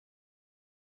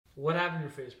What happened to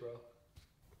your face, bro?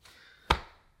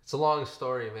 It's a long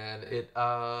story, man.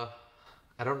 I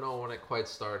don't know when it quite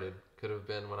started. Could have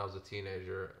been when I was a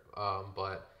teenager.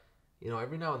 But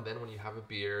every now and then when you have a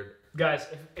beard. Guys,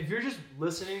 if you're just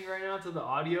listening right now to the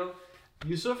audio,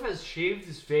 Yusuf has shaved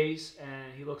his face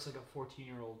and he looks like a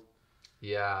 14-year-old.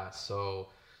 Yeah, so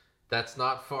that's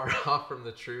not far off from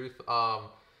the truth.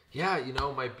 Yeah,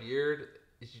 my beard,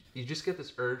 you just get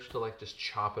this urge to like just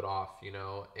chop it off,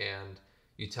 and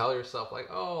you tell yourself like,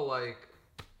 oh, like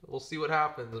we'll see what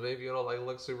happens. Maybe it'll like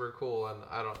look super cool, and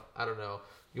I don't know.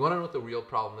 You want to know what the real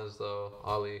problem is though,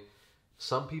 Ali?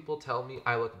 Some people tell me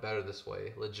I look better this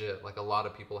way, legit. Like a lot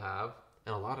of people have,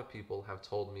 and a lot of people have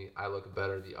told me I look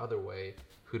better the other way.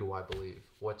 Who do I believe?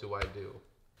 What do I do?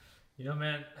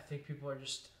 Man, I think people are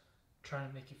just trying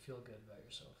to make you feel good about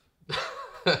yourself.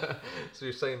 So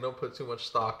you're saying don't put too much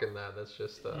stock in that. That's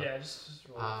just yeah, just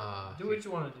roll with it. Do what you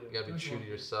want to do. You gotta be true to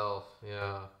yourself.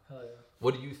 Yeah. Hell yeah.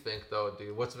 What do you think though,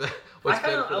 dude? What's been I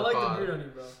for the like pod? the beard on you,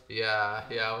 bro. Yeah.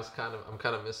 I'm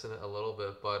kind of missing it a little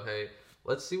bit, but hey,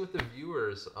 let's see what the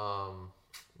viewers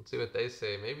let's see what they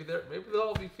say. Maybe they'll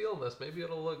all be feeling this. Maybe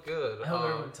it'll look good. I hope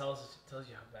everyone tells you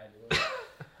how bad you look.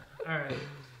 All right.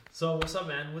 So what's up,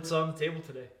 man? What's on the table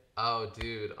today? Oh,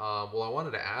 dude. Well, I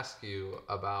wanted to ask you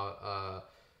about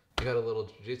you had a little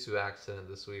jiu-jitsu accident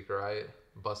this week, right?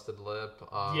 Busted lip.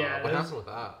 Yeah. What happened with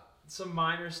that? Some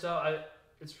minor stuff.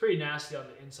 It's pretty nasty on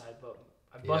the inside, but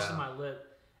I busted my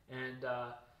lip, and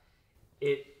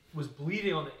it was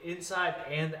bleeding on the inside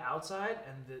and the outside.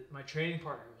 And my training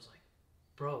partner was like,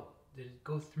 "Bro, did it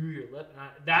go through your lip?" And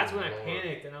that's when I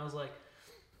panicked, and I was like,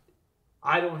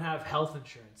 I don't have health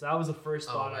insurance. That was the first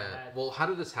thought I had. Well, how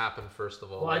did this happen, first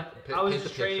of all? Well, I was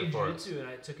just training jiu-jitsu, and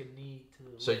I took a knee to the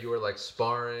lip. So you were like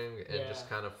sparring and just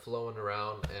kind of flowing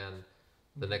around, and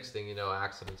the next thing you know,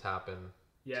 accidents happen.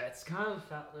 Yeah, it's kind of a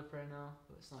fat lip right now,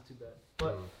 but it's not too bad.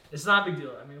 But it's not a big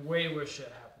deal. I mean, way worse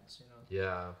shit happens,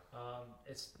 Yeah.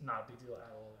 It's not a big deal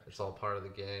at all. Actually. It's all part of the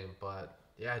game. But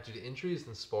yeah, dude, injuries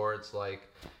in sports, like,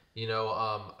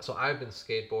 so I've been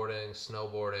skateboarding,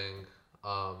 snowboarding,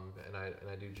 and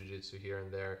I do jiu-jitsu here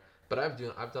and there, but I've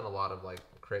done a lot of like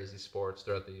crazy sports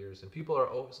throughout the years, and people are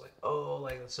always like, oh,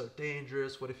 like that's so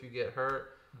dangerous, what if you get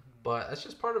hurt? But that's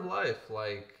just part of life,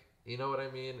 like, you know what I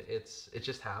mean? It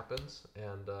just happens.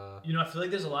 And I feel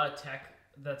like there's a lot of tech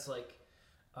that's like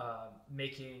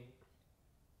making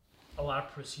a lot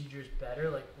of procedures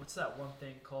better. Like, what's that one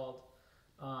thing called?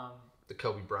 The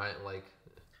Kobe Bryant like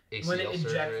ACL when they inject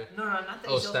surgery. No, not the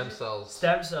ACL stem surgery. Cells.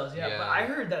 Stem cells, yeah. But I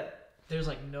heard that there's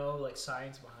like no like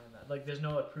science behind that. Like there's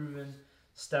no like proven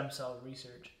stem cell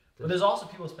research. But there's also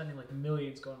people spending like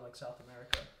millions going to like South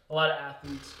America. A lot of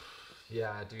athletes.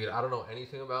 Yeah, dude, I don't know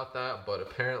anything about that, but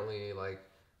apparently like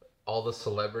all the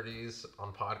celebrities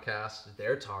on podcasts,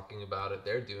 they're talking about it,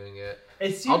 they're doing it.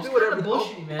 It seems kind of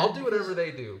bullshitty, man. I'll do whatever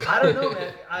they do. I don't know,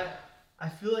 man. I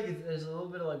feel like there's a little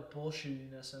bit of like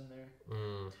bullshittiness in there.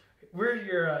 We're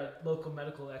your local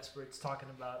medical experts talking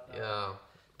about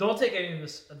don't take any of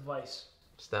this advice.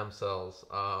 Stem cells.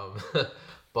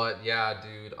 But yeah,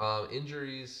 dude,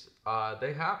 injuries,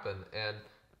 they happen. And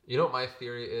you know what my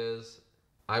theory is?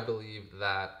 I believe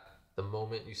that the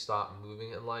moment you stop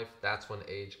moving in life, that's when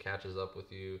age catches up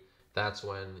with you. That's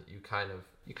when you kind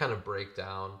of break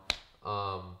down.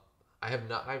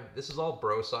 This is all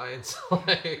bro science.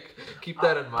 Like, keep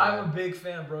that in mind. I'm a big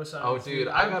fan of bro science. Oh, dude,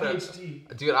 I got a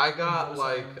PhD. Dude, I got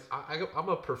like, I'm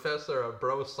a professor at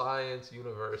Bro Science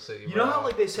University. You know how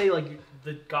like they say like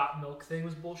the got milk thing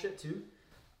was bullshit too?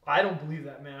 I don't believe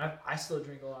that, man. I still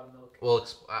drink a lot of milk. Well,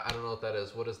 I don't know what that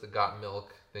is. What is the got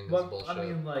milk thing? That's bullshit. I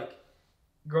mean, like,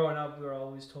 growing up, we were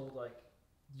always told like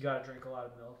you gotta drink a lot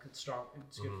of milk. It's strong.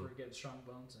 It's good for getting strong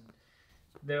bones, and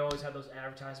they always had those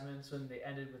advertisements when they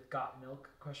ended with "Got milk?" ?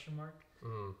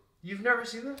 You've never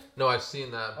seen that? No, I've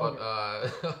seen that, but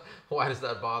why does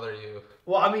that bother you?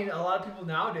 Well, I mean, a lot of people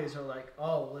nowadays are like,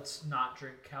 "Oh, let's not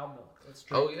drink cow milk. Let's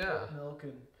drink oat milk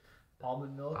and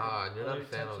almond milk." And you're not a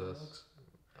fan of this. Milks.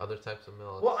 Other types of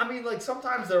milk. Well, I mean, like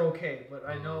sometimes they're okay, but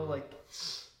I know like.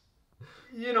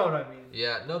 You know what I mean?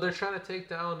 Yeah, no, they're trying to take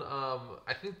down.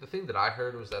 I think the thing that I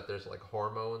heard was that there's like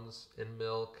hormones in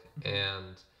milk,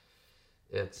 and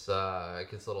it gets a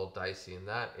little dicey in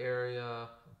that area.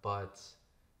 But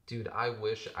dude, I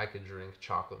wish I could drink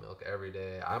chocolate milk every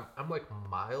day. I'm like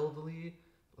mildly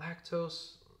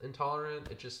lactose intolerant.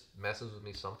 It just messes with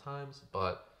me sometimes.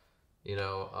 But you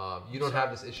don't have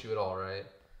this issue at all, right?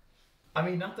 I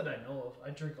mean, not that I know of. I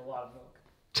drink a lot of milk.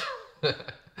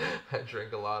 I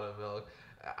drink a lot of milk.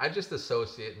 I just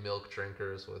associate milk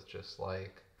drinkers with just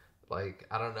like Like,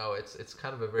 I don't know, it's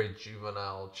kind of a very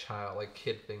juvenile child, like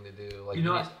kid thing to do. Like,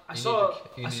 I saw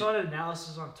an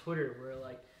analysis on Twitter where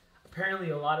like apparently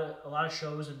a lot of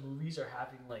shows and movies are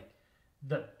having like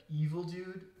the evil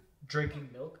dude drinking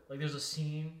milk. Like there's a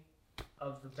scene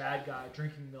of the bad guy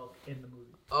drinking milk in the movie.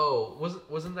 Oh,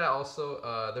 wasn't that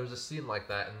also there was a scene like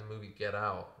that in the movie Get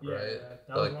Out, right?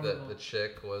 Yeah, like the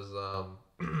chick was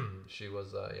she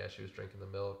was drinking the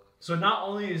milk. So not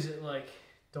only is it like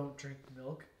don't drink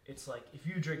milk, it's like if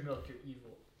you drink milk you're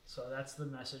evil. So that's the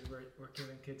message we're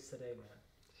giving kids today, man.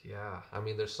 Yeah, I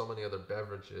mean there's so many other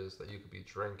beverages that you could be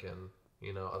drinking,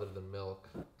 you know, other than milk.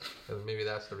 And maybe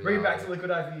that's the reality. Bring it back to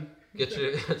Liquid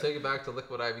IV. Take it back to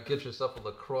Liquid IV. Get yourself a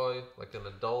LaCroix, like an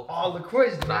adult. Oh, LaCroix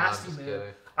is nasty, man.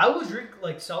 Kidding. I would drink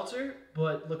like seltzer,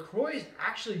 but LaCroix is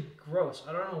actually gross.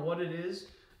 I don't know what it is.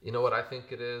 You know what I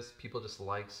think it is? People just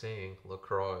like saying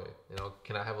LaCroix. You know,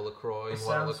 can I have a LaCroix? You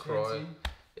want a LaCroix? Fancy.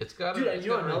 It's got. Dude, and you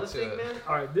know another thing, man.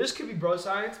 All right, this could be bro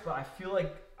science, but I feel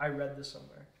like I read this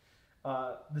somewhere.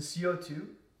 The CO2,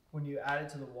 when you add it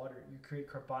to the water, you create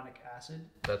carbonic acid.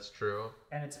 That's true.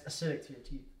 And it's acidic to your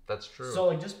teeth. That's true. So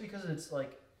like just because it's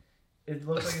like, it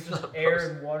looks like it's just air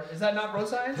and water. Is that not bro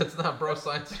science? It's not bro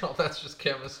science at all. That's just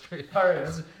chemistry. All right,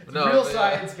 it's real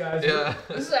science, guys. Yeah.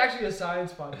 This is actually a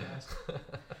science podcast.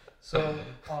 So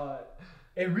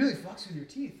it really fucks with your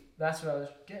teeth. That's what I was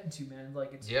getting to, man.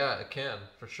 Like it's. Yeah, it can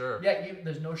for sure. Yeah,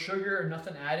 there's no sugar or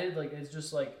nothing added. Like it's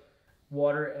just like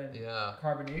water and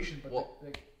carbonation, but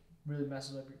it really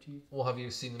messes up your teeth. Well, have you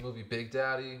seen the movie Big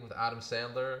Daddy with Adam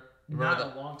Sandler? Not in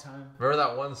a long time. Remember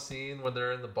that one scene when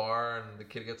they're in the bar and the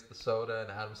kid gets the soda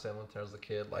and Adam Sandler tells the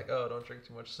kid like, "Oh, don't drink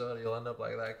too much soda. You'll end up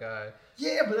like that guy."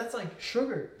 Yeah, but that's like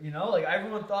sugar, you know? Like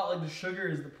everyone thought like the sugar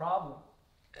is the problem.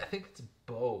 I think it's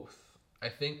both. I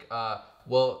think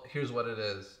well, here's what it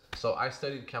is. So I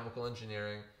studied chemical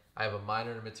engineering. I have a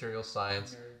minor in material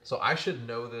science. So I should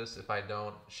know this. If I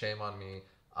don't, shame on me.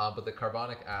 But the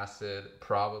carbonic acid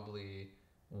probably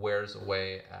wears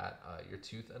away at your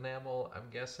tooth enamel, I'm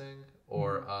guessing,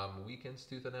 or weakens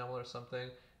tooth enamel or something.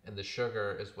 And the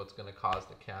sugar is what's going to cause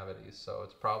the cavities. So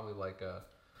it's probably like a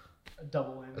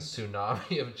double whammy. A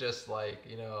tsunami of just like,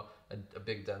 you know, a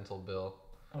big dental bill.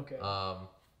 Okay.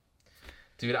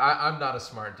 Dude, I'm not a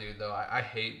smart dude, though. I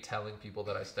hate telling people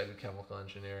that I studied chemical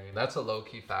engineering. That's a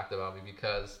low-key fact about me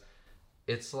because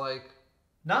it's like...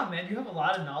 Nah, man, you have a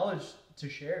lot of knowledge to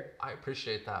share. I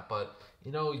appreciate that, but,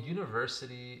 you know,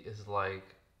 university is like...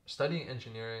 Studying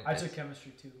engineering... I took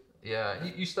chemistry, too. Yeah,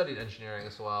 you studied engineering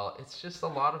as well. It's just a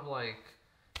lot of, like...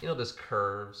 You know, there's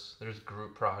curves, there's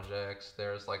group projects,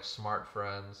 there's, like, smart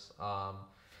friends.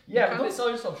 Yeah, but don't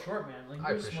sell yourself short, man. Like,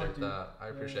 I appreciate that. I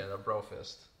appreciate that. Bro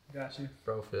fist. Got you.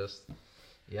 Bro fist.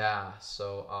 Yeah,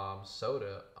 so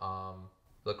soda,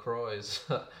 LaCroix,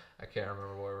 I can't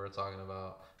remember what we were talking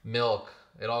about. Milk.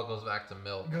 It all goes back to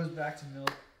milk. It goes back to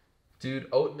milk. Dude,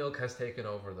 oat milk has taken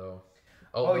over though.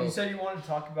 You said you wanted to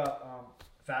talk about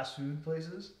fast food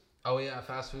places? Oh yeah,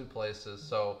 fast food places.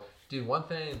 So, dude, one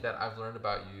thing that I've learned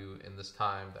about you in this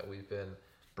time that we've been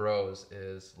bros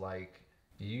is like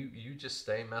you just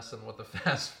stay messing with the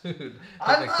fast food.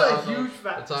 I'm not a huge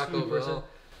fast food person.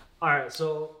 All right,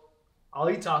 so I'll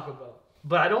eat Taco Bell,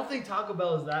 but I don't think Taco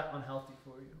Bell is that unhealthy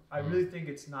for you. I really think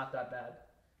it's not that bad.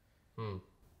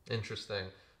 Interesting.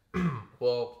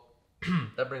 Well,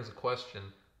 that brings a question.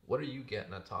 What are you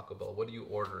getting at Taco Bell? What are you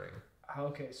ordering?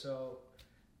 Okay, so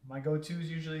my go-to is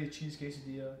usually a cheese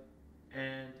quesadilla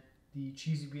and the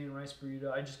cheesy bean and rice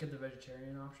burrito. I just get the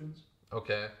vegetarian options.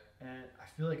 Okay. And I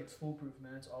feel like it's foolproof,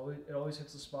 man. It always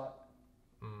hits the spot.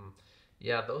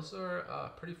 Yeah, those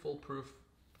are pretty foolproof.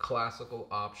 Classical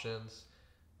options.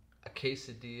 A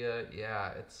quesadilla,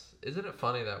 yeah, isn't it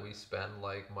funny that we spend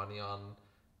like money on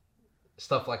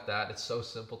stuff like that? It's so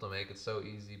simple to make, it's so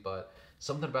easy, but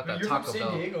something about that Taco Bell. You're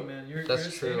from San Diego, man. Your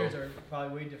standards are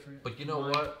probably way different. But you know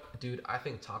what, dude? I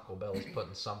think Taco Bell is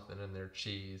putting something in their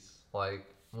cheese. Like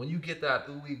when you get that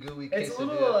ooey gooey quesadilla, it's a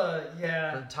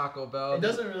little from Taco Bell. It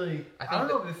doesn't really. I don't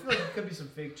know. I feel like there could be some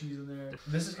fake cheese in there.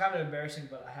 This is kind of embarrassing,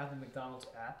 but I have the McDonald's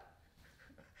app.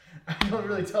 I don't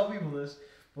really tell people this,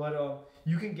 but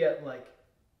you can get like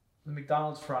the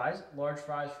McDonald's fries, large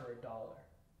fries for $1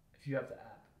 if you have the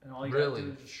app, and all you gotta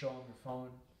do is just show them your phone.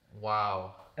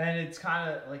 Wow. And it's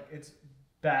kind of like it's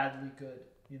badly good,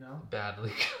 you know.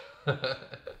 Badly.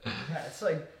 Yeah, it's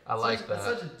like I like that. It's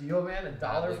such a deal, man.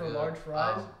 $1 for large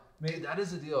fries. Dude, that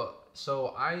is a deal.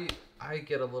 So I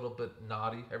get a little bit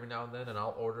naughty every now and then, and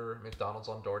I'll order McDonald's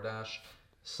on DoorDash.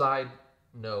 Side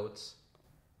notes.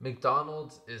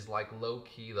 McDonald's is like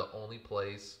low-key the only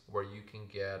place where you can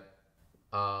get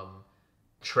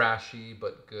trashy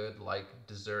but good like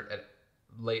dessert at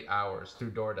late hours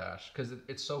through DoorDash because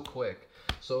it's so quick.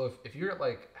 So if you're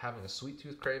like having a sweet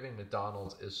tooth craving,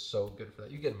 McDonald's is so good for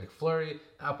that. You get a McFlurry,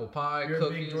 apple pie, You're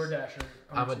cookies. You're a big DoorDasher.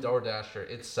 I'm a DoorDasher.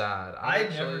 It's sad. I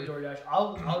never DoorDash.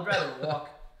 I'll rather walk.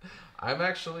 I'm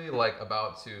actually like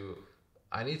about to.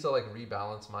 I need to like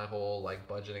rebalance my whole like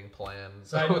budgeting plan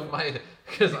with my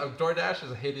because DoorDash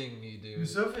is hitting me, dude.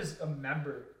 Yuseph is a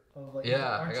member of like aren't you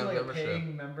I got like a membership.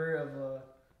 Paying member of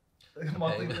a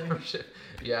monthly membership.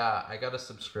 Yeah, I got a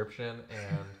subscription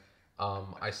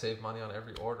and I save money on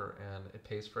every order and it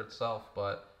pays for itself.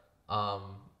 But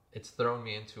it's thrown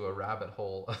me into a rabbit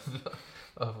hole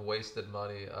of wasted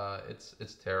money.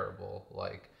 It's terrible.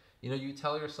 Like you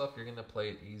tell yourself you're gonna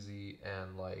play it easy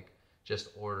and like. Just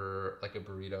order like a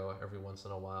burrito every once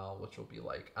in a while, which will be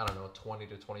like, I don't know, $20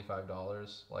 to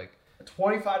 $25. Like a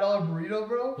 $25 burrito,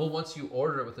 bro? Well, once you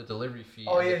order it with the delivery fee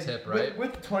and the tip, right?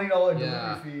 With the $20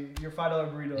 delivery fee, your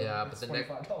 $5 burrito. Yeah,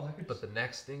 but the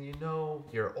next thing you know,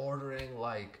 you're ordering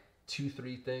like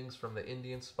 2-3 things from the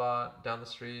Indian spot down the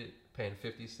street, paying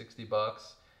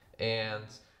 $50-$60, and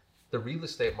the real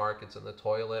estate market's in the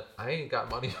toilet. I ain't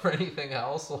got money for anything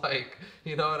else. Like,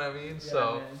 you know what I mean? Yeah,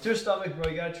 so man. It's your stomach,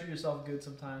 bro. You gotta treat yourself good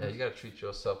sometimes. Yeah, you gotta treat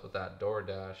yourself with that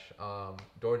DoorDash.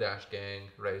 DoorDash gang,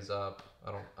 raise up.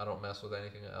 I don't mess with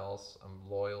anything else. I'm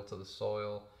loyal to the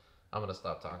soil. I'm gonna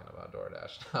stop talking about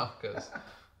DoorDash now because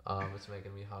it's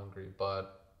making me hungry.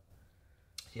 But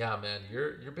yeah, man,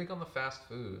 you're big on the fast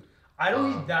food. I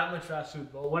don't eat that much fast food,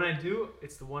 but when I do,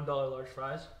 it's the $1 large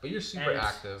fries. But you're super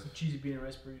active. Some cheesy bean and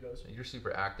rice burritos. You're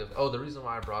super active. Oh, the reason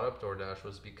why I brought up DoorDash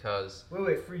was because...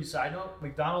 Wait, free side note.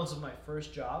 McDonald's is my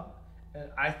first job.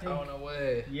 And I think... Oh, no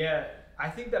way. Yeah. I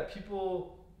think that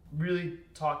people really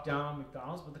talk down on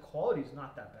McDonald's, but the quality is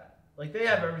not that bad. Like, they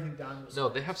have everything down to a No,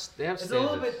 they have standards. It's a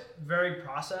little bit very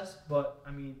processed, but, I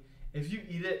mean, if you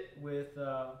eat it with...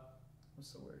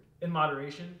 what's the word? In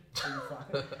moderation, you're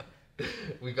fine.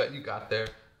 You got there.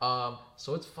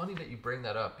 So it's funny that you bring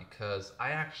that up because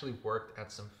I actually worked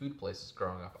at some food places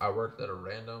growing up. I worked at a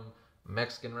random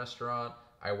Mexican restaurant.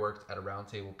 I worked at a Round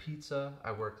Table Pizza.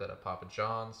 I worked at a Papa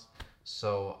John's.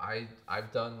 So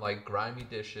I've done like grimy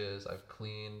dishes. I've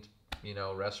cleaned,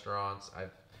 restaurants.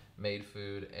 I've made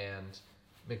food, and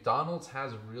McDonald's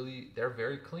they're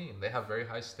very clean. They have very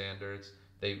high standards.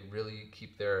 They really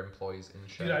keep their employees in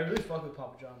check. Dude, I really fuck with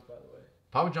Papa John's, by the way.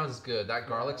 Papa John's is good. That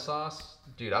garlic sauce,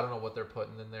 dude, I don't know what they're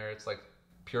putting in there. It's like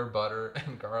pure butter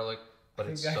and garlic, but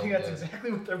it's so good. I think that's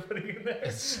exactly what they're putting in there.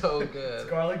 It's so good. It's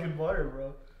garlic and butter,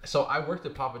 bro. So I worked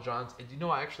at Papa John's, and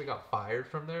I actually got fired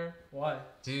from there? Why?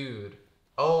 Dude.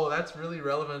 Oh, that's really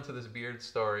relevant to this beard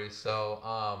story.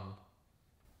 So,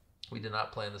 we did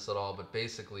not plan this at all, but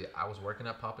basically, I was working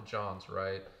at Papa John's,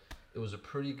 right? It was a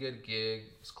pretty good gig.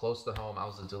 It was close to home. I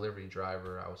was a delivery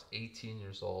driver. I was 18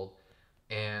 years old.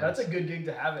 And that's a good gig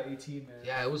to have at 18, man.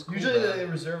 Yeah, it was cool. Usually they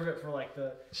reserve it for like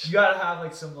you gotta have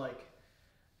like some like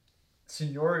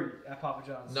seniority at Papa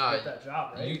John's to get that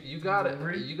job, right? You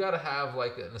gotta have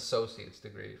like an associate's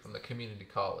degree from the community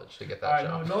college to get that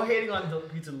job. No hating on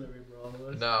pizza delivery,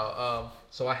 bro. No,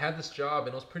 so I had this job and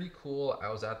it was pretty cool. I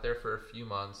was out there for a few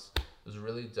months. It was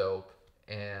really dope,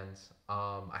 and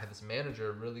I had this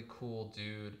manager, really cool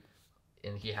dude,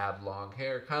 and he had long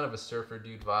hair, kind of a surfer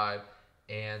dude vibe.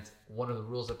 And one of the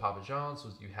rules at Papa John's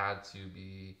was you had to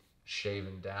be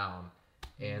shaven down.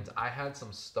 And I had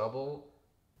some stubble,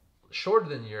 shorter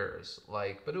than yours,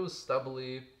 but it was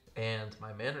stubbly. And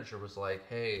my manager was like,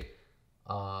 hey,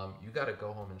 you got to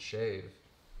go home and shave.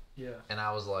 Yeah. And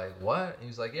I was like, what? And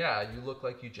he's like, yeah, you look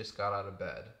like you just got out of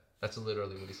bed. That's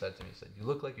literally what he said to me. He said, you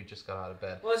look like you just got out of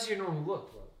bed. Well, that's your normal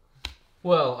look, bro.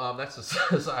 Well, that's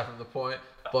aside from the point.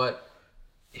 But...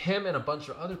 him and a bunch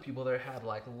of other people there had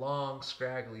like long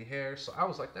scraggly hair, so I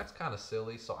was like, that's kind of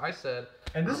silly. So I said,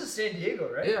 and this is San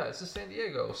Diego, right? Yeah, this is San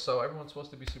Diego, so everyone's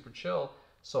supposed to be super chill.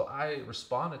 So I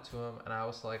responded to him and I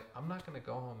was like, I'm not gonna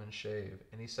go home and shave.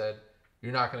 And he said,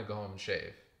 you're not gonna go home and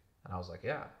shave? And I was like,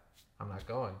 yeah, I'm not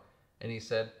going. And he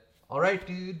said, all right,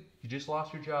 dude, you just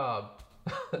lost your job.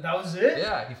 That was it?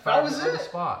 Yeah, he fired me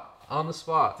on the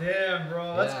spot. Damn,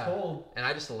 bro, that's cold. And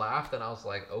I just laughed and I was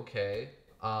like, okay.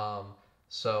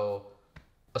 So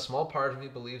a small part of me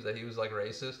believes that he was like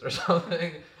racist or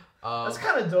something. That's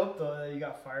kind of dope though that you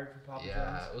got fired from Papa John's.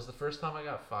 Yeah, it was the first time I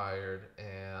got fired,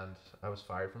 and I was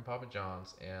fired from Papa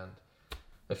John's. And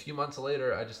a few months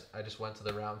later, I just went to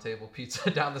the Round Table Pizza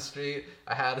down the street.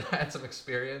 I had some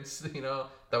experience,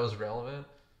 that was relevant.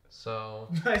 So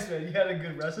nice, man. You had a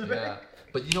good resume. Yeah,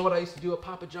 but you know what I used to do at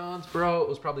Papa John's, bro? It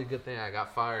was probably a good thing I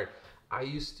got fired. I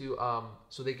used to,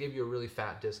 so they gave you a really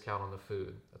fat discount on the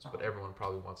food. That's what everyone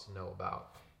probably wants to know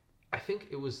about. I think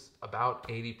it was about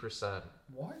 80%.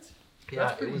 What?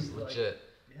 Yeah, it was legit.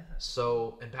 Yeah.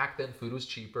 So, and back then food was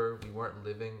cheaper. We weren't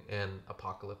living in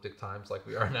apocalyptic times like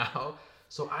we are now.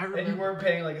 So I remember. And you weren't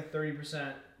paying like a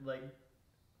 30% like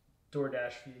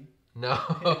DoorDash fee. No.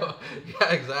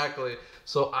 Yeah, exactly.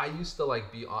 So I used to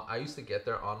I used to get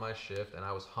there on my shift and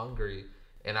I was hungry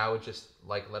and I would just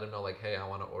like let them know like, hey, I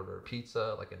want to order a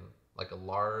pizza, like a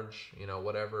large,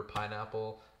 whatever,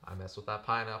 pineapple. I mess with that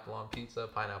pineapple on pizza,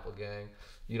 pineapple gang.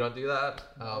 You don't do that?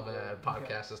 Oh man,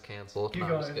 podcast is canceled. No,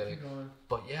 I'm just kidding.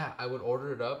 But yeah, I would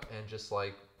order it up and just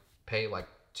like pay like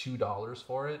 $2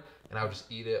 for it, and I would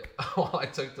just eat it while I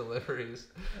took deliveries.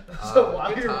 So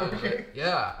while you're working,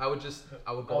 yeah, I would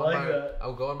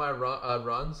go on my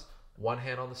runs, one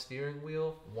hand on the steering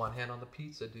wheel, one hand on the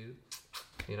pizza, dude.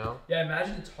 Yeah,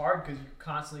 imagine it's hard because you're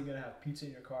constantly gonna have pizza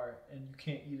in your car and you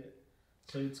can't eat it.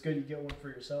 So it's good you get one for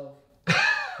yourself.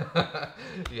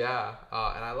 Yeah,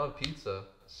 and I love pizza.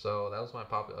 So that was my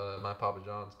Papa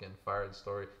John's getting fired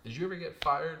story. Did you ever get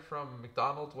fired from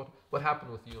McDonald's? What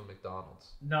happened with you at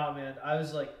McDonald's? No, man. I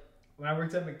was like, when I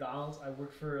worked at McDonald's, I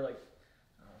worked for like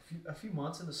a few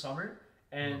months in the summer,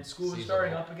 and school was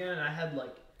starting up again. And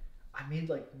I made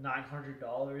like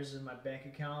 $900 in my bank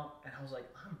account, and I was like,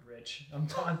 I'm rich. I'm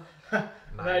done. And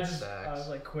I was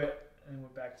like, quit and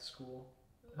went back to school.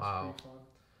 It was pretty fun.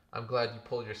 I'm glad you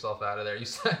pulled yourself out of there.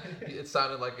 It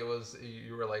sounded like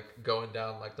you were like going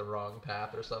down like the wrong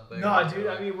path or something. No, dude.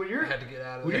 I mean, I had to get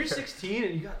out of when there. you're 16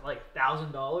 and you got like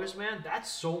 $1,000, man, that's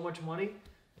so much money.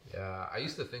 Yeah, I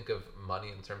used to think of money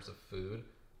in terms of food.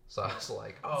 So I was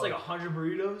like, oh, it's like 100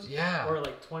 burritos. Yeah. Or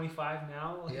like 25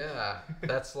 now. Yeah,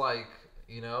 that's like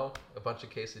a bunch of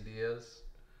quesadillas.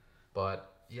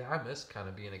 But yeah, I miss kind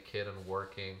of being a kid and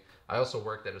working. I also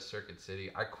worked at a Circuit City.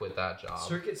 I quit that job.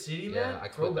 Circuit City, man? Yeah, I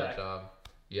quit that job.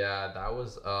 Yeah, that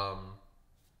was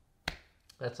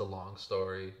that's a long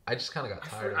story. I just kind of got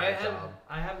tired of that job.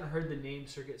 I haven't heard the name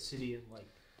Circuit City in like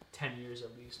 10 years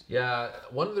at least. Yeah,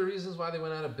 one of the reasons why they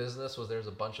went out of business was there's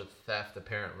a bunch of theft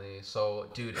apparently. So,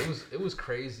 dude, it was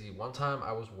crazy. One time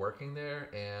I was working there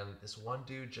and this one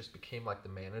dude just became like the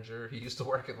manager. He used to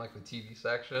work in like the TV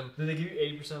section. Did they give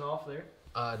you 80% off there?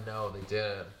 No, they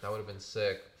didn't. That would have been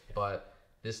sick. But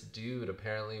this dude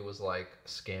apparently was like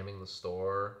scamming the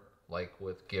store like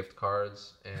with gift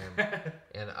cards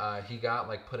and he got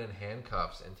like put in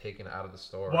handcuffs and taken out of the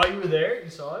store. While you were there, you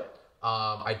saw it?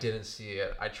 I didn't see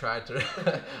it. I tried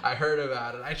to. I heard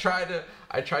about it. I tried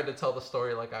to tell the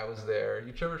story like I was there.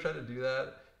 You ever try to do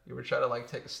that? You ever try to like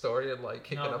take a story and like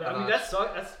kick it up a notch?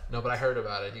 That's No, but I heard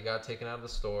about it. He got taken out of the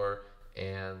store,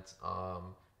 and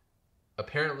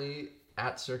apparently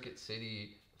at Circuit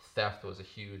City, theft was a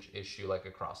huge issue, like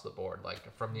across the board,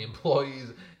 like from the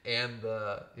employees and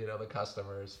the the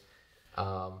customers,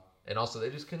 and also they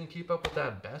just couldn't keep up with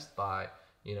that Best Buy,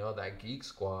 that Geek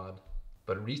Squad.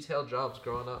 But retail jobs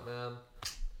growing up, man,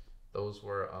 those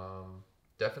were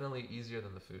definitely easier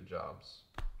than the food jobs.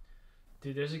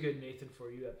 Dude, there's a good Nathan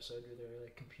For You episode where they're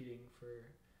like competing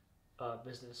for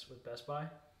business with Best Buy.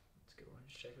 It's a good one.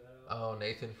 Just check that out. Oh,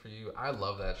 Nathan For You. I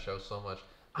love that show so much.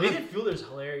 Nathan Fielder's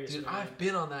hilarious. Dude, man. I've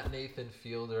been on that Nathan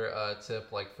Fielder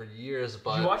tip like for years,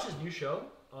 but... Did you watch his new show?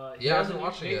 Yeah, I've been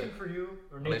watching Nathan For You,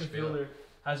 or Nathan Fielder,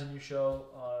 has a new show,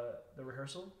 The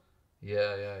Rehearsal.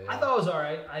 Yeah. I thought it was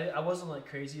alright. I wasn't like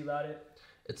crazy about it.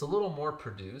 It's a little more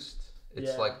produced.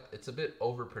 It's like it's a bit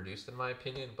overproduced in my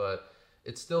opinion, but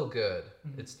it's still good.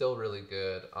 Mm-hmm. It's still really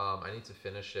good. I need to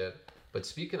finish it. But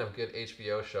speaking of good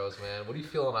HBO shows, man, what are you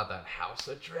feeling about that House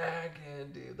of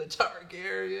Dragon, dude? The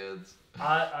Targaryens.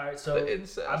 Alright, so the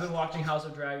incest. I've been watching House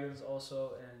of Dragons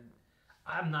also, and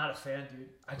I'm not a fan,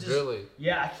 dude. Really?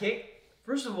 Yeah, I can't.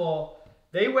 First of all,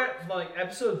 they went from like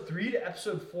episode 3 to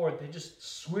episode 4. They just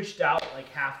switched out like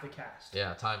half the cast.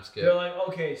 Yeah, time skip. They're like,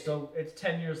 okay, so it's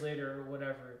 10 years later or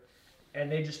whatever,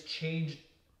 and they just changed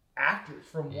actors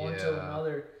from one to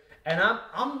another. And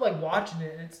I'm like watching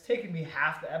it, and it's taking me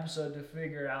half the episode to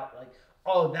figure out like,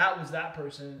 oh, that was that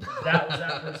person, that was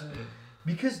that person,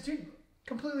 because dude,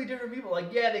 completely different people.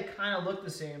 Like, yeah, they kind of look the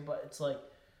same, but it's like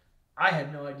I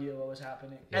had no idea what was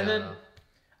happening. Yeah. And then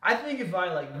I think if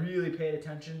I like really paid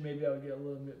attention, maybe I would get a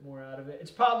little bit more out of it. It's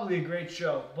probably a great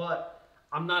show, but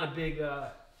I'm not a big,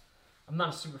 I'm not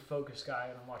a super focused guy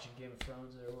when I'm watching Game of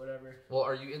Thrones or whatever. Well,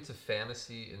 are you into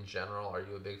fantasy in general? Are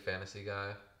you a big fantasy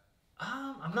guy?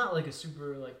 I'm not like a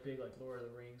super like big like Lord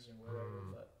of the Rings or whatever.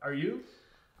 But are you?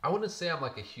 I wouldn't say I'm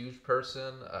like a huge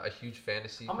person, a huge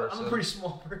fantasy person. I'm a pretty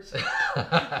small person.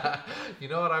 You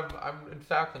know what? I'm in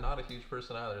fact not a huge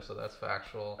person either, so that's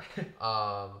factual.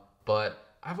 But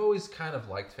I've always kind of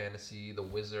liked fantasy, the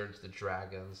wizards, the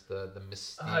dragons, the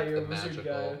mystique, you're the a wizard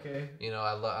magical. Guy, okay.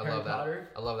 I love that. Potter?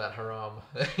 I love that haram,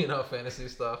 fantasy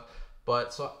stuff.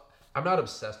 But so I'm not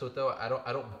obsessed with though. I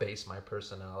don't base my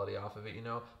personality off of it, you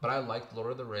know. But I liked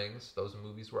Lord of the Rings. Those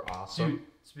movies were awesome. Dude,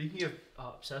 speaking of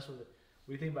obsessed with it, what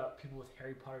do you think about people with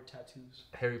Harry Potter tattoos?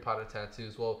 Harry Potter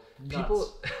tattoos. Well, Nuts.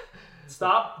 people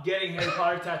Stop getting Harry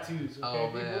Potter tattoos. Okay, oh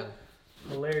people? man,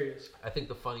 hilarious. I think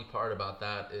the funny part about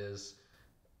that is,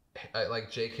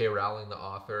 like J.K. Rowling, the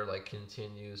author, like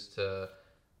continues to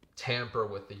tamper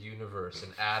with the universe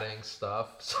and adding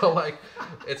stuff. So like,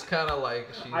 it's kind of like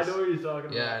she's. I know what you're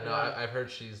talking yeah, about. No, I've heard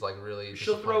she's like really.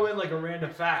 She'll throw in like a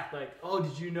random fact, like, "Oh,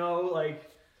 did you know like."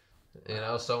 You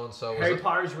know, so and so. Harry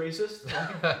Potter's racist.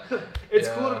 It's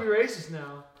cool to be racist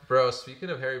now. Bro, speaking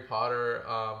of Harry Potter,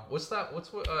 what's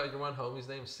your one homie's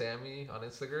name? Sammy on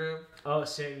Instagram. Oh,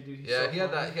 Sammy, dude. He's so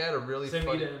funny. He had a really Sammy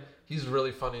funny. Dan. He's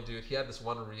really funny, dude. He had this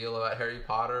one reel about Harry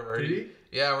Potter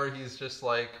where where he's just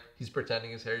like he's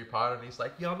pretending he's Harry Potter and he's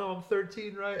like, y'all know I'm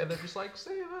 13, right? And they're just like,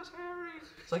 save us, Harry.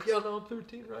 It's like, y'all know I'm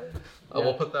 13, right?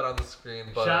 We'll put that on the screen.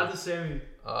 But, shout out to Sammy.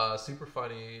 Super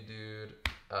funny, dude.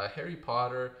 Harry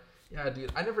Potter. Yeah,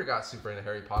 dude. I never got super into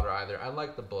Harry Potter either. I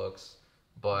like the books,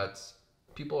 but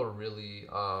people are really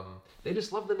they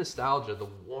just love the nostalgia, the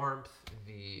warmth,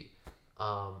 the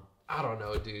I don't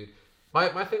know, dude.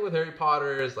 My thing with Harry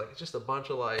Potter is like it's just a bunch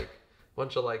of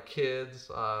kids.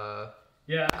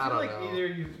 Yeah, I feel like either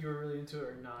you were really into it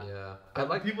or not. Yeah, I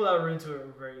like people that were into it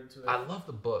were very into it. I love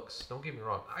the books. Don't get me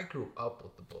wrong. I grew up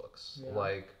with the books. Yeah.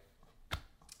 Like,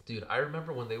 dude, I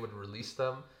remember when they would release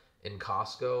them in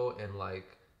Costco and like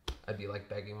I'd be like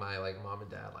begging my like mom and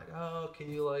dad like, oh, can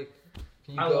you go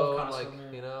Costco, and like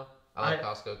man. You know. I like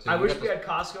Costco too. I wish we had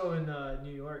Costco in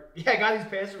New York. Yeah, I got these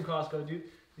pants from Costco, dude.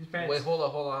 These pants. Wait, hold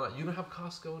on. You don't have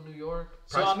Costco in New York?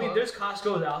 So I mean, there's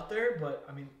Costco's out there, but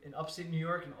I mean, in upstate New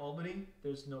York and Albany,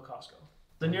 there's no Costco.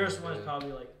 The nearest one is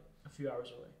probably like a few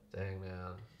hours away. Dang,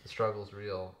 man, the struggle's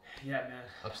real. Yeah, man.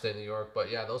 Upstate New York, but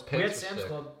yeah, those pants. We had Sam's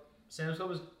Club. Sam's Club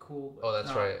was cool. But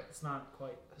that's right. It's not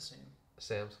quite the same.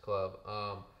 Sam's Club.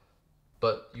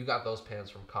 But you got those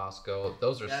pants from Costco.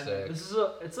 Those are sick. Man,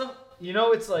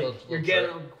 it's like you're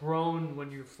getting grown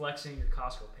when you're flexing your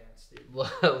Costco pants, dude.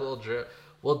 A little drip.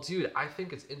 Well, dude, I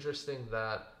think it's interesting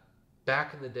that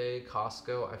back in the day,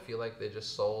 Costco, I feel like they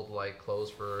just sold like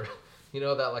clothes for,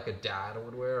 that like a dad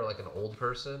would wear or like an old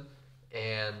person.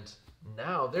 And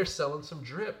now they're selling some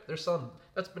drip.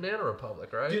 That's Banana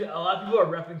Republic, right? Dude, a lot of people are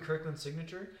repping Kirkland's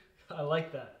signature. I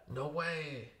like that. No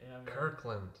way. Yeah,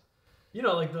 Kirkland.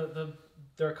 Like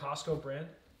their Costco brand.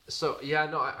 So yeah,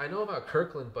 no, I know about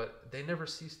Kirkland, but they never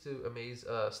cease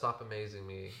to stop amazing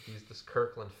me. This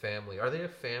Kirkland family. Are they a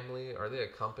family? Are they a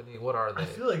company? What are they? I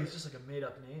feel like it's just like a made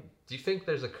up name. Do you think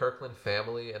there's a Kirkland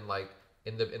family and like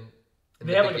in the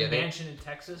they have like a mansion in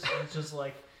Texas and it's just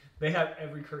like they have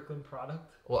every Kirkland product?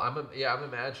 Well, I'm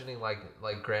imagining like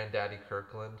Granddaddy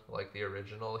Kirkland, like the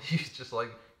original. He's just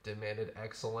like demanded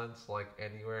excellence like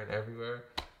anywhere and everywhere.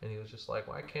 And he was just like,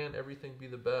 why can't everything be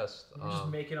the best? You're just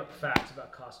making up facts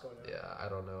about Costco now. Yeah, I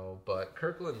don't know. But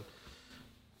Kirkland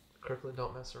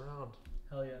don't mess around.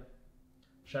 Hell yeah.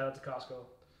 Shout out to Costco.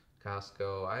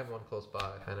 Costco. I have one close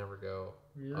by. I never go.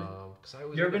 Really?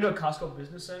 You ever been to a Costco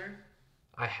business center?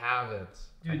 I haven't.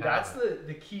 Dude, that's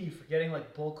the key for getting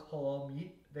like bulk halal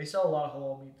meat. They sell a lot of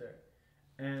halal meat there.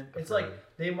 And it's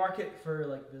like they market for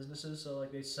like businesses, so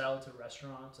like they sell to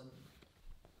restaurants and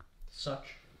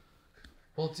such.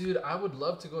 Well, dude, I would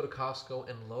love to go to Costco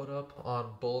and load up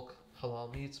on bulk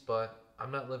halal meats, but I'm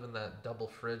not living that double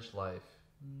fridge life.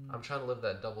 I'm trying to live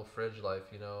that double fridge life,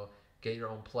 Get your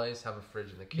own place, have a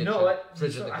fridge in the kitchen,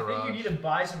 fridge in the garage. I think you need to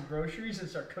buy some groceries and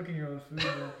start cooking your own food,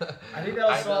 man. I think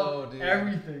that'll solve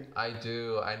everything. I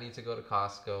do. I need to go to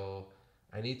Costco.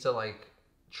 I need to,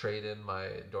 trade in my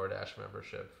DoorDash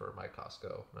membership for my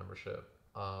Costco membership.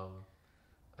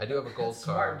 I do have a gold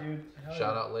card. Smart, dude.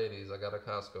 Shout out, ladies. I got a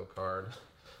Costco card.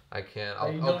 I can't.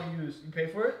 You don't use. You pay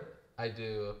for it? I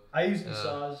do. I use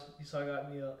Esau's. Esau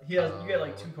got me a. You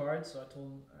get 2 cards, so I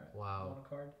told him. All right, wow. I want a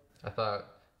card. I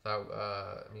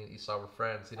thought me and Esau were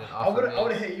friends. He didn't offer me. I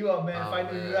would have hit you up, man. If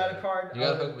I knew you had a card. You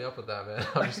gotta hook me up with that, man.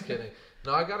 I'm just kidding.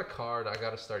 No, I got a card. I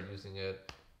gotta start using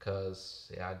it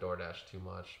because I DoorDash too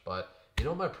much. But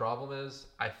my problem is?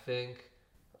 I think.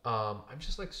 I'm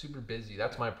just super busy.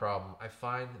 That's my problem. I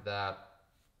find that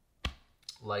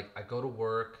I go to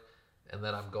work and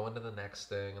then I'm going to the next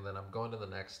thing and then I'm going to the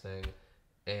next thing.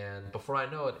 And before I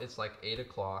know it, it's 8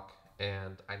 o'clock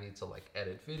and I need to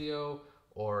edit video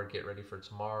or get ready for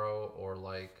tomorrow or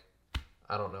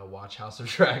I don't know, watch House of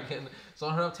Dragon. So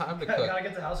I don't have time to cook. Gotta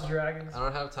get to House of Dragons. I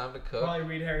don't have time to cook. Probably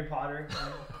read Harry Potter.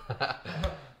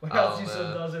 What else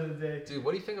Yuseph does in a day? Dude,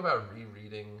 what do you think about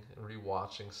rereading and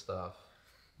rewatching stuff?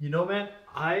 Man,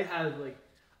 I had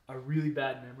a really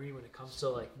bad memory when it comes to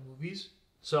like movies.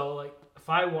 So like if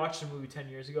I watched a movie 10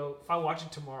 years ago, if I watch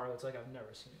it tomorrow, it's like I've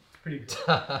never seen it. It's pretty good.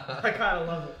 I kind of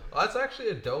love it. Well, that's actually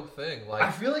a dope thing. Like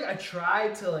I feel like I try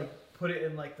to like put it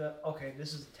in like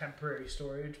this is the temporary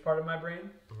storage part of my brain.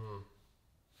 Mm-hmm.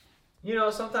 You know,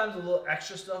 sometimes a little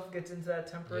extra stuff gets into that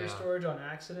temporary storage on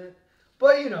accident.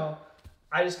 But you know,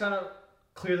 I just kind of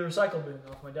clear the recycle bin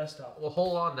off my desktop. Well,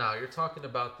 hold on now. You're talking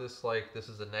about this like this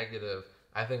is a negative.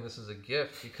 I think this is a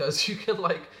gift because you can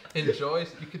like enjoy,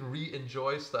 you can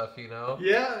re-enjoy stuff, you know?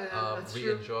 Yeah, man, that's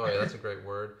re-enjoy, true. That's a great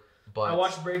word. But I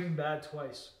watched Breaking Bad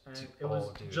twice, and it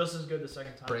was just as good the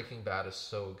second time. Breaking Bad is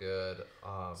so good.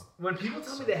 When people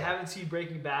tell me they haven't seen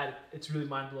Breaking Bad, it's really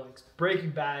mind-blowing.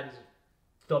 Breaking Bad is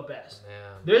the best.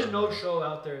 Man, there's no show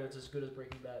out there that's as good as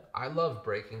Breaking Bad. I love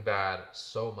Breaking Bad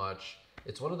so much.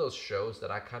 It's one of those shows that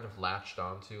I kind of latched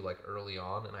onto like early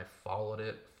on, and I followed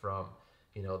it from,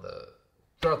 you know,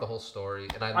 throughout the whole story.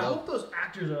 And I hope those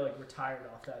actors are like retired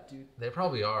off that, dude. They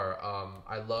probably are.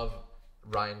 I love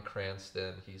Bryan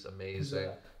Cranston. He's amazing.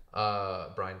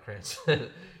 Bryan Cranston.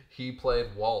 He played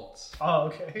Walt. Oh,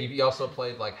 okay. He also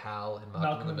played like Hal in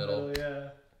Malcolm in the Middle. Yeah.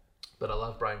 But I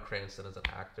love Bryan Cranston as an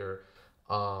actor.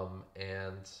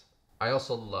 And I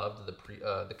also loved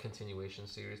the continuation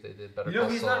series they did. Better Call Saul.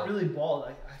 He's not really bald.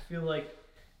 I feel like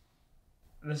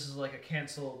this is like a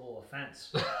cancelable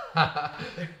offense.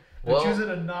 They're choosing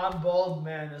a non-bald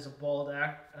man as a bald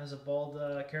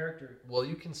character. Well,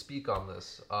 you can speak on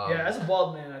this. As a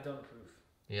bald man, I don't approve.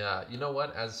 Yeah, you know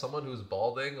what? As someone who's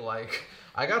balding, like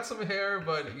I got some hair,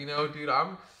 but you know, dude,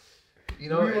 one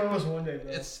day,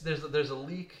 bro. There's a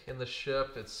leak in the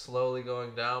ship. It's slowly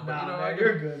going down, but man,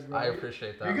 you're good, bro. I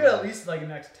appreciate that. You're good at least like the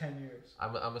next 10 years.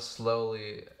 I'm a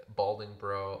slowly balding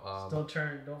bro. Don't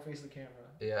face the camera.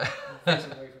 Yeah. Face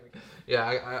away from the camera. Yeah,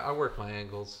 I work my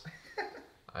angles.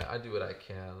 I do what I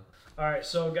can. All right,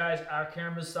 so guys, our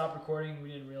cameras stopped recording.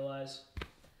 We didn't realize.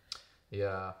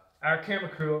 Yeah. Our camera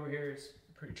crew over here is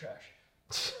pretty trash.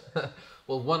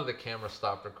 Well, one of the cameras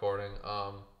stopped recording.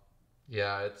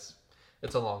 Yeah,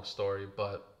 it's a long story,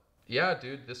 but yeah,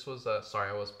 dude, this was sorry,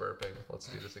 I was burping. Let's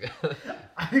do this again.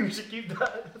 I think we should keep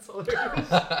that. That's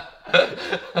hilarious.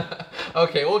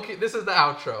 Okay, this is the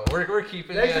outro. We're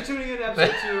keeping it. Thanks for tuning in to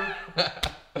episode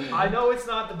 2. I know it's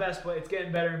not the best, but it's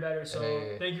getting better and better. So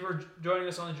thank you for joining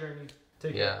us on the journey.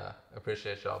 Take care. Yeah,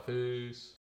 appreciate y'all.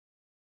 Peace.